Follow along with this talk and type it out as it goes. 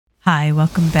Hi,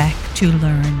 welcome back to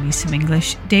Learn Me Some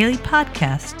English Daily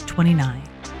Podcast 29.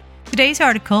 Today's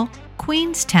article,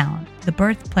 Queenstown, the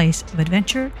Birthplace of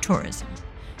Adventure Tourism.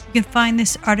 You can find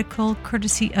this article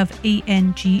courtesy of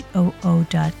angoo.com.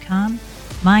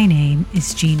 My name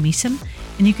is Jean Measom,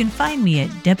 and you can find me at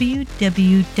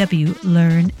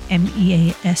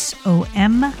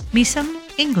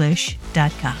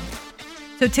www.measomenglish.com.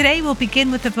 So today we'll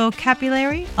begin with the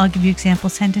vocabulary. I'll give you example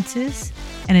sentences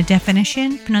and a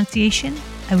definition, pronunciation.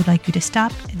 I would like you to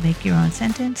stop and make your own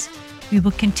sentence. We will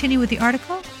continue with the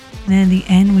article, and then in the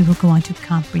end we will go on to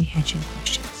comprehension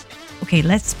questions. Okay,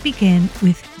 let's begin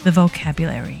with the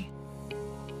vocabulary.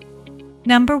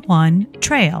 Number 1,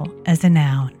 trail as a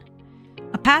noun.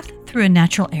 A path through a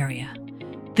natural area.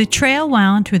 The trail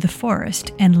wound through the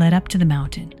forest and led up to the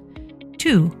mountain.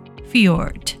 2,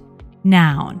 fjord.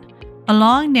 Noun. A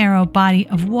long, narrow body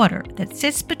of water that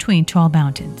sits between tall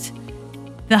mountains.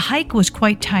 The hike was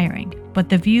quite tiring, but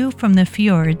the view from the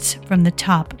fjords from the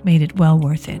top made it well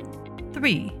worth it.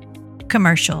 3,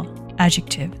 commercial.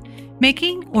 Adjective.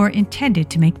 Making or intended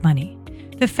to make money.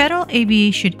 The Federal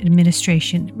Aviation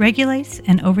Administration regulates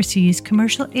and oversees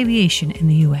commercial aviation in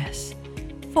the U.S.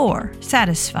 4,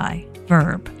 satisfy.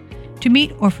 Verb. To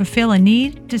meet or fulfill a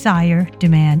need, desire,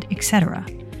 demand, etc.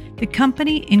 The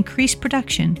company increased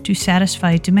production to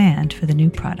satisfy demand for the new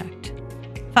product.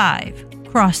 5,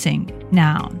 crossing.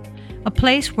 Noun. A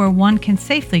place where one can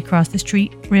safely cross the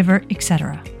street, river,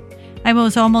 etc. I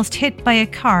was almost hit by a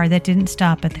car that didn't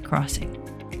stop at the crossing.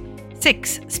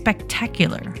 6,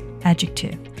 spectacular.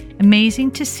 Adjective.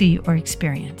 Amazing to see or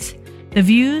experience. The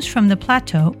views from the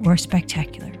plateau were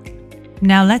spectacular.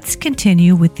 Now let's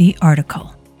continue with the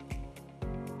article.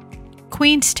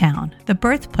 Queenstown, the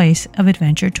birthplace of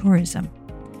adventure tourism.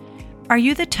 Are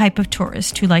you the type of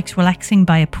tourist who likes relaxing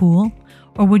by a pool,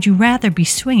 or would you rather be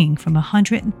swinging from a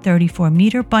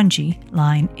 134-meter bungee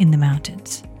line in the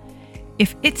mountains?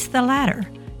 If it's the latter,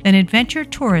 then adventure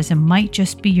tourism might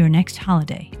just be your next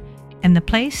holiday. And the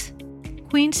place?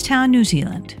 Queenstown, New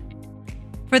Zealand.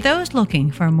 For those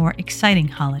looking for a more exciting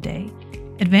holiday,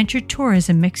 adventure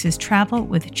tourism mixes travel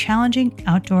with challenging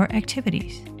outdoor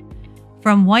activities.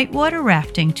 From whitewater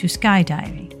rafting to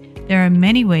skydiving, there are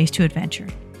many ways to adventure,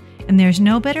 and there's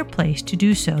no better place to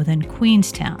do so than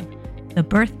Queenstown, the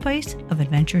birthplace of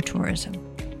adventure tourism.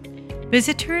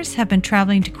 Visitors have been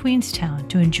traveling to Queenstown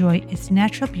to enjoy its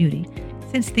natural beauty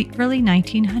since the early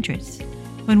 1900s,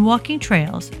 when walking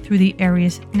trails through the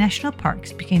area's national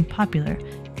parks became popular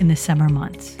in the summer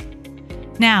months.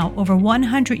 Now, over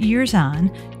 100 years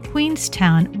on,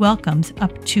 Queenstown welcomes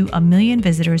up to 1 million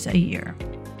visitors a year.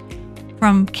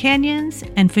 From canyons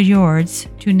and fjords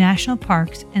to national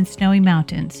parks and snowy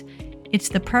mountains, it's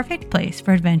the perfect place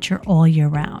for adventure all year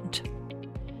round.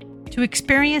 To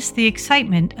experience the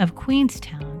excitement of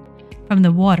Queenstown from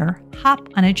the water, hop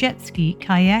on a jet ski,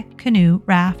 kayak, canoe,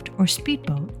 raft, or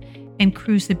speedboat and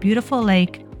cruise the beautiful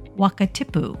lake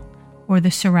Wakatipu or the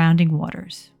surrounding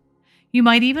waters. You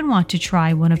might even want to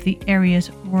try one of the area's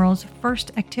world's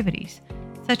first activities,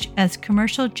 such as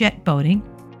commercial jet boating,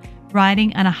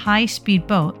 riding on a high-speed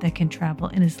boat that can travel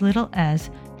in as little as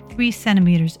 3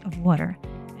 centimeters of water,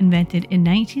 invented in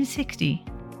 1960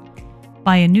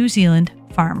 by a New Zealand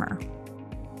farmer.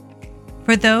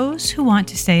 For those who want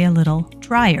to stay a little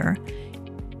drier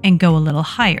and go a little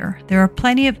higher, there are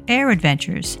plenty of air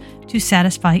adventures to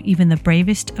satisfy even the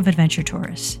bravest of adventure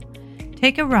tourists.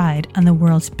 Take a ride on the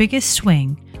world's biggest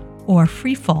swing or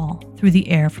free fall through the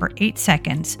air for 8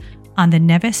 seconds on the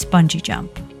Nevis bungee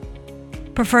jump.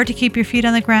 Prefer to keep your feet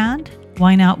on the ground?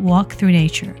 Why not walk through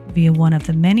nature via one of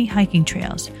the many hiking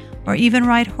trails, or even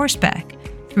ride horseback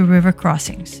through river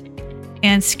crossings?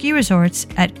 And ski resorts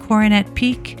at Coronet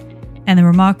Peak and the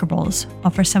Remarkables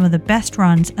offer some of the best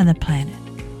runs on the planet,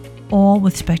 all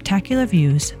with spectacular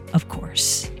views, of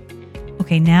course.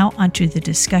 Okay, now onto the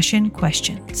discussion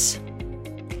questions.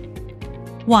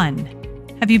 1.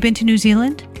 Have you been to New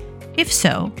Zealand? If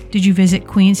so, did you visit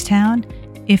Queenstown?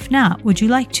 If not, would you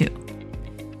like to?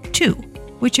 2.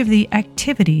 Which of the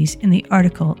activities in the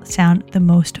article sound the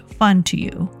most fun to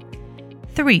you?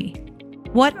 3.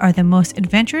 What are the most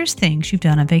adventurous things you've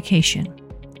done on vacation?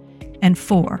 And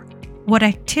 4. What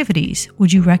activities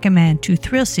would you recommend to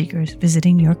thrill seekers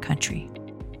visiting your country?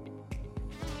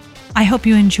 I hope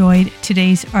you enjoyed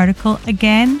today's article.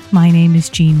 Again, my name is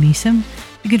Jean Measom.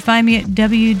 You can find me at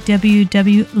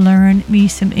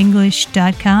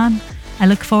www.learnmesomenglish.com. I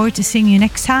look forward to seeing you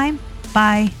next time.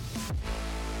 Bye.